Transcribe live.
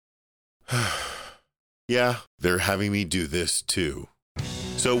Yeah, they're having me do this too.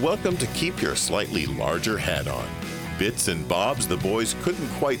 So welcome to Keep Your Slightly Larger Hat On. Bits and bobs the boys couldn't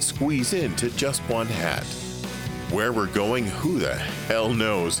quite squeeze into just one hat. Where we're going, who the hell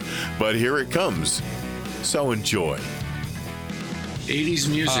knows? But here it comes. So enjoy. 80s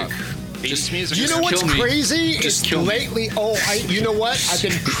music. 80s music. You know what's crazy? It's lately. You know what? I've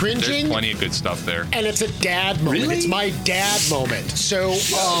been cringing. There's plenty of good stuff there. And it's a dad moment. Really? It's my dad moment. So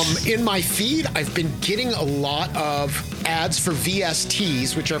in my feed, I've been getting a lot of ads for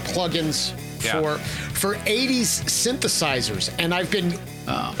VSTs, which are plugins for 80s synthesizers. And I've been...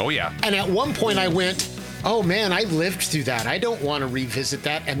 Oh, yeah. And at one point I went... Oh man, I lived through that. I don't want to revisit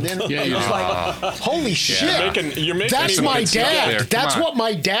that. And then it was like, holy shit! You're making that's my dad. That's what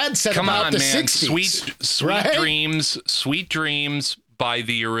my dad said about the man. 60s. Sweet right? Sweet Dreams by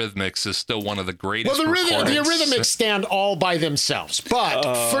the Eurythmics is still one of the greatest. Well, the Eurythmics stand all by themselves. But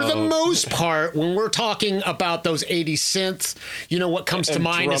for the most part, when we're talking about those 80s synths, you know what comes to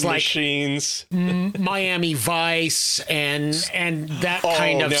mind is like machines. Miami Vice and that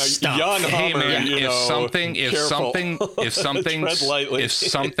kind of stuff. Jan Hey Hammer, man, if Tread lightly.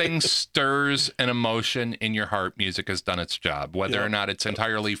 something stirs an emotion in your heart, music has done its job. Whether or not it's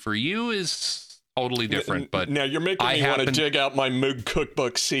entirely for you is totally different. But now you're making me want to dig out my Moog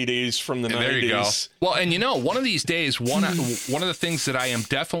Cookbook CDs from the 90s. There you go. Well, and one of these days, one of the things that I am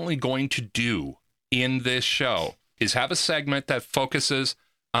definitely going to do in this show is have a segment that focuses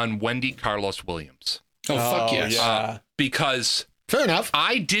on Wendy Carlos Williams. Oh, fuck yes. Yeah. Because fair enough.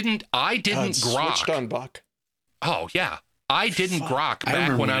 I didn't grok. Switched on Buck. Oh yeah, I didn't grok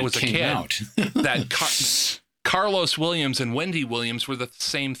back when I was a kid that Carlos Williams and Wendy Williams were the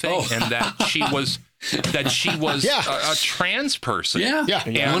same thing, and that she was a trans person. Yeah.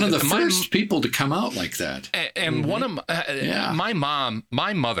 And one of the first people to come out like that. And one of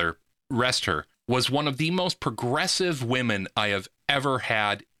my mother, rest her, was one of the most progressive women I have ever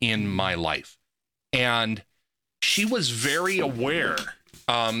had in my life, and she was very aware.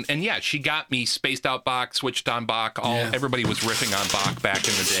 And yeah, she got me spaced out Bach, switched on Bach. Everybody was riffing on Bach back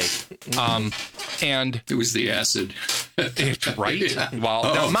in the day. And it was the acid, right? Yeah.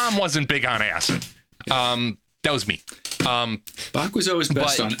 Well, no, Mom wasn't big on acid. That was me. Bach was always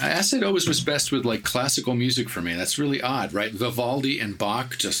best on acid. Always was best with like classical music for me. That's really odd, right? Vivaldi and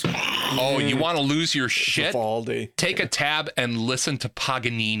Bach just. Oh, you want to lose your shit? Vivaldi. Take a tab and listen to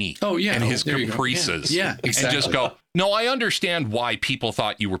Paganini. Oh yeah, and his caprices. Yeah, exactly. And just go. No, I understand why people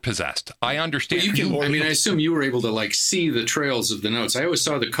thought you were possessed. I understand. Well, I assume you were able to like see the trails of the notes. I always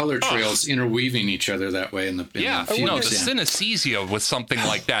saw the color trails interweaving each other that way in the the synesthesia with something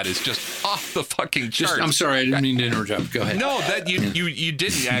like that is just off the fucking charts. I'm sorry, I didn't mean to interrupt. Go ahead. No, that you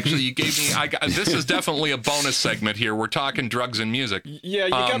didn't actually. You gave me. This is definitely a bonus segment here. We're talking drugs and music. Yeah,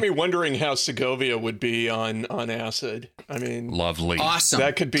 you got me wondering how Segovia would be on acid. I mean, lovely, awesome.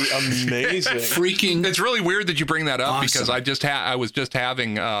 That could be amazing. Freaking. It's really weird that you bring that up awesome. because I was just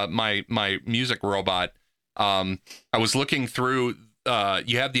having my music robot. I was looking through.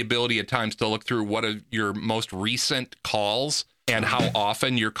 You have the ability at times to look through what are your most recent calls and how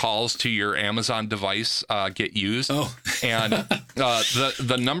often your calls to your Amazon device get used. Oh, and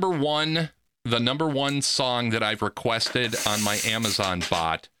the number one song that I've requested on my Amazon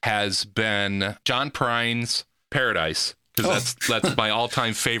bot has been John Prine's Paradise, because that's my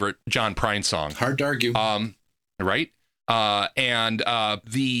all-time favorite John Prine song. Hard to argue. Right? And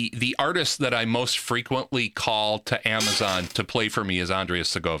the artist that I most frequently call to Amazon to play for me is Andreas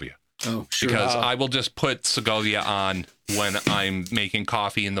Segovia. Oh, sure. Because I will just put Segovia on when I'm making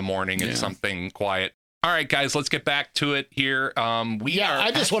coffee in the morning and something quiet. All right, guys, let's get back to it here.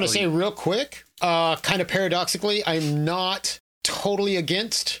 I just want to say real quick, kind of paradoxically, I'm not totally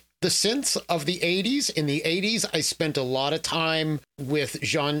against the synths of the 80s. In the 80s, I spent a lot of time with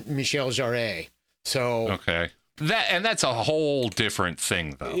Jean-Michel Jarre. So okay. That's a whole different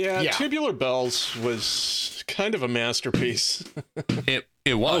thing, though. Yeah, Tubular Bells was kind of a masterpiece.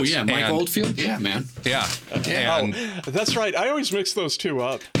 It was. Oh, yeah, Mike Oldfield? Yeah, man. Yeah. And that's right. I always mix those two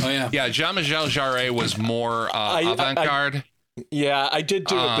up. Oh, yeah. Yeah, Jean-Michel Jarre was more avant-garde. I did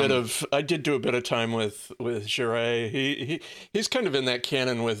do a bit of time with Jarre. He's kind of in that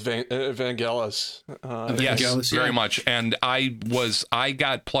canon with Vangelis. Yes, very much. And I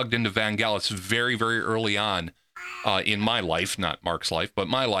got plugged into Vangelis very, very early on in my life, not Mark's life, but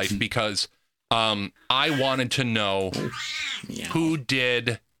my life, because I wanted to know who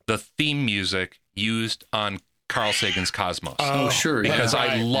did the theme music used on Carl Sagan's Cosmos. Oh, sure. Because yeah.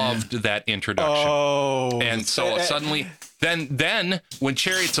 I loved that introduction. And so suddenly, then when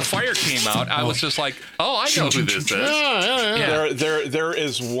Chariots of Fire came out, I was just like, oh, I know who this is. Yeah. There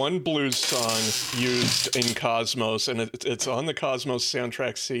is one blues song used in Cosmos, and it's on the Cosmos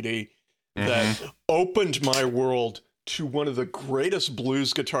soundtrack CD that opened my world to one of the greatest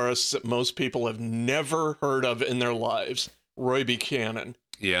blues guitarists that most people have never heard of in their lives, Roy Buchanan.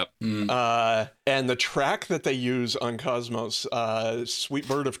 Yep. And the track that they use on Cosmos, Sweet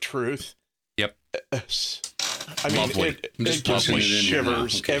Bird of Truth. Yep. I mean, it gives me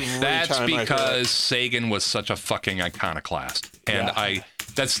shivers every time I hear it. That's because Sagan was such a fucking iconoclast. And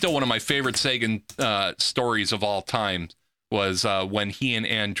that's still one of my favorite Sagan stories of all time, was when he and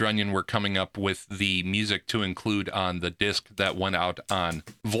Ann Drunion were coming up with the music to include on the disc that went out on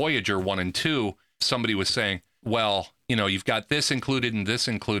Voyager 1 and 2. Somebody was saying, well, you've got this included and this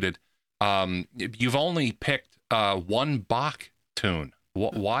included. You've only picked one Bach tune.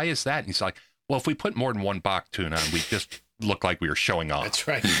 Why is that? And he's like, well, if we put more than one Bach tune on, we just look like we were showing off. That's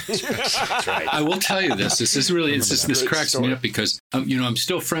right. That's right. I will tell you this. This cracks me up because, I'm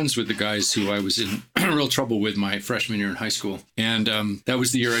still friends with the guys who I was in real trouble with my freshman year in high school. And that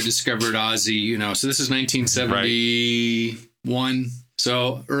was the year I discovered Ozzy, so this is 1971.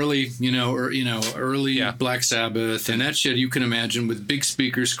 So early Black Sabbath and that shit you can imagine with big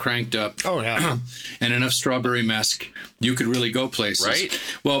speakers cranked up. Oh, yeah. And enough Strawberry Mesc, you could really go places. Right.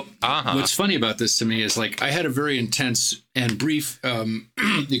 Well, what's funny about this to me is I had a very intense and brief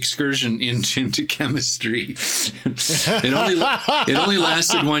excursion into chemistry. It only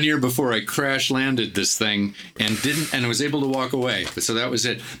lasted 1 year before I crash landed this thing and I was able to walk away. So that was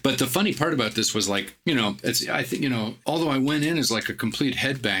it. But the funny part about this was although I went in as like a complete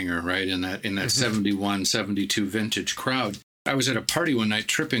headbanger, right, in that 71, 72 vintage crowd, I was at a party one night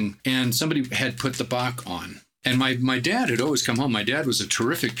tripping and somebody had put the Bach on. And my dad had always come home. My dad was a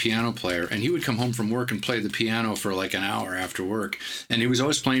terrific piano player, and he would come home from work and play the piano for like an hour after work. And he was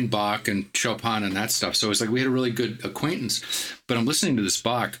always playing Bach and Chopin and that stuff. So it was like we had a really good acquaintance. But I'm listening to this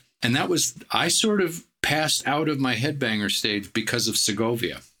Bach, and I sort of passed out of my headbanger stage because of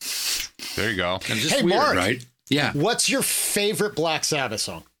Segovia. There you go. And just hey, weird, Mark, right? Yeah. What's your favorite Black Sabbath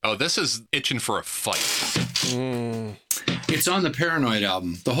song? Oh, this is itching for a fight. It's on the Paranoid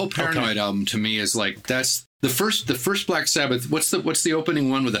album. The whole Paranoid album to me is like that's the first Black Sabbath. What's the opening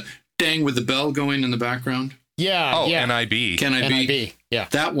one with a dang with the bell going in the background? Yeah. Oh, yeah. NIB. NIB. Yeah.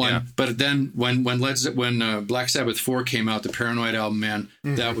 That one. Yeah. But then when Black Sabbath 4 came out, the Paranoid album, man,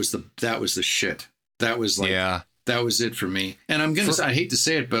 that was the shit. That was like that was it for me. And I hate to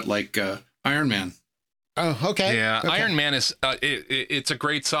say it, but like Iron Man. Oh, okay. Yeah, okay. Iron Man is it's a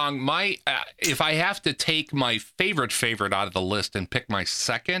great song. If I have to take my favorite out of the list and pick my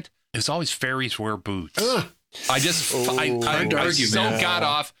second, it's always Fairies Wear Boots. I so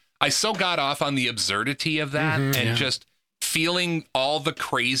got off on the absurdity of that and just feeling all the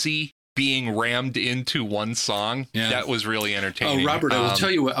crazy being rammed into one song. Yeah. That was really entertaining. Oh, Robert, I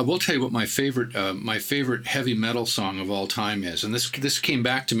will tell you what my favorite heavy metal song of all time is. And this came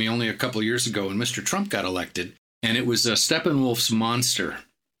back to me only a couple of years ago when Mr. Trump got elected, and it was Steppenwolf's Monster.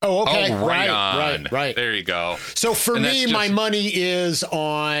 Oh, okay. Oh, right. Right. There you go. So for me, my money is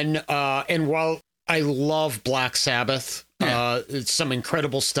on, and while I love Black Sabbath, it's some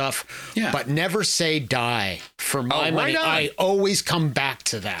incredible stuff, but Never Say Die. For my money, I always come back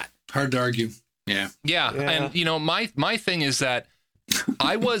to that. Hard to argue. Yeah. And my thing is that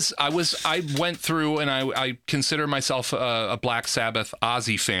I went through and I consider myself a Black Sabbath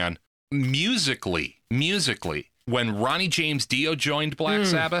Ozzy fan. Musically, when Ronnie James Dio joined Black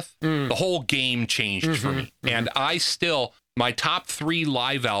Sabbath, the whole game changed for me. And my top 3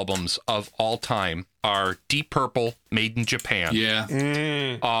 live albums of all time are Deep Purple, Made in Japan. Yeah.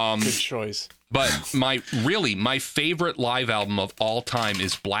 Good choice. But my favorite live album of all time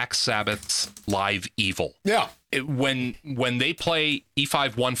is Black Sabbath's Live Evil. Yeah. When they play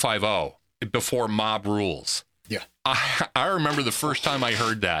E5150 before Mob Rules. Yeah. I remember the first time I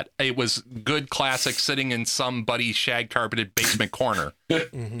heard that. It was good classic sitting in somebody's shag carpeted basement corner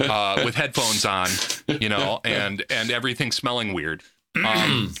with headphones on, and everything smelling weird.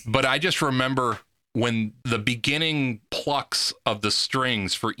 But I just remember when the beginning plucks of the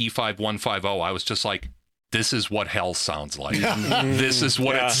strings for E5150, I was just like, this is what hell sounds like. This is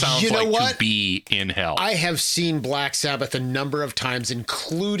what it sounds to be in hell. I have seen Black Sabbath a number of times,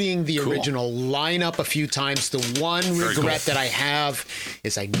 including the original lineup a few times. The one regret that I have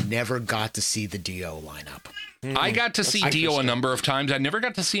is I never got to see the Dio lineup. I got to see Dio a number of times. I never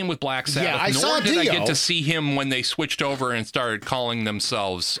got to see him with Black Sabbath. Nor did I get to see him when they switched over and started calling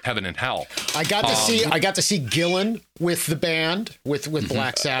themselves Heaven and Hell. I got to see Gillan with the band with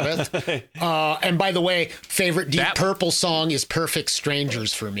Black Sabbath. And by the way, favorite Deep Purple song is "Perfect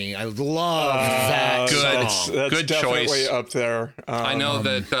Strangers" for me. I love that song. That's Good definitely choice. up there. I know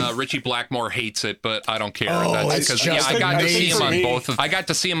that Richie Blackmore hates it, but I don't care. It's just I got to see him on amazing. both. I got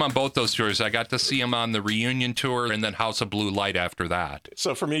to see him on both those tours. I got to see him on the reunion tour and then House of Blue Light after that.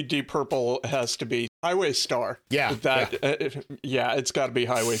 So for me, Deep Purple has to be Highway Star. Yeah, it's got to be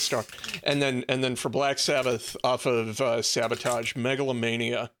Highway Star. And then for Black Sabbath, off of Sabotage,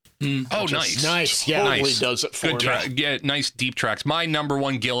 Megalomania. Oh, nice. Yeah, Totally does it for Good me. track. Yeah, nice deep tracks. My number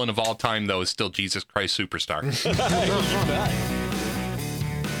one Gillan of all time, though, is still Jesus Christ Superstar.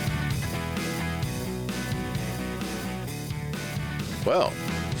 Well,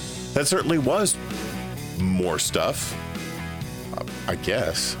 that certainly was more stuff, I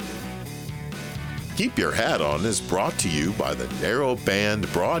guess. Keep Your Hat On is brought to you by the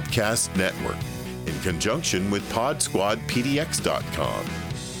Narrowband Broadcast Network in conjunction with PodSquadPDX.com.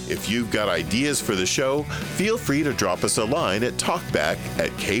 If you've got ideas for the show, feel free to drop us a line at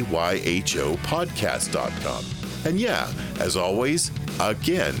talkback@kyhopodcast.com. And yeah, as always,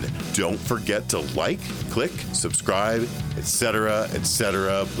 again, don't forget to like, click, subscribe, etc.,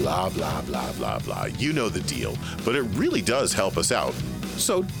 blah, blah, blah, blah, blah. You know the deal, but it really does help us out.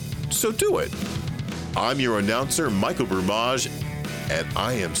 So do it. I'm your announcer, Michael Brumage, and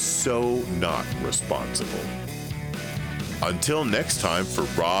I am so not responsible. Until next time, for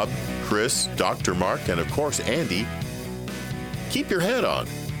Rob, Chris, Dr. Mark, and of course Andy, keep your head on.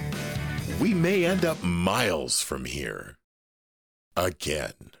 We may end up miles from here.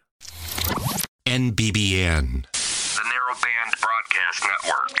 Again. NBBN. The Narrowband Broadcast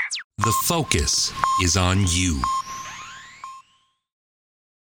Network. The focus is on you.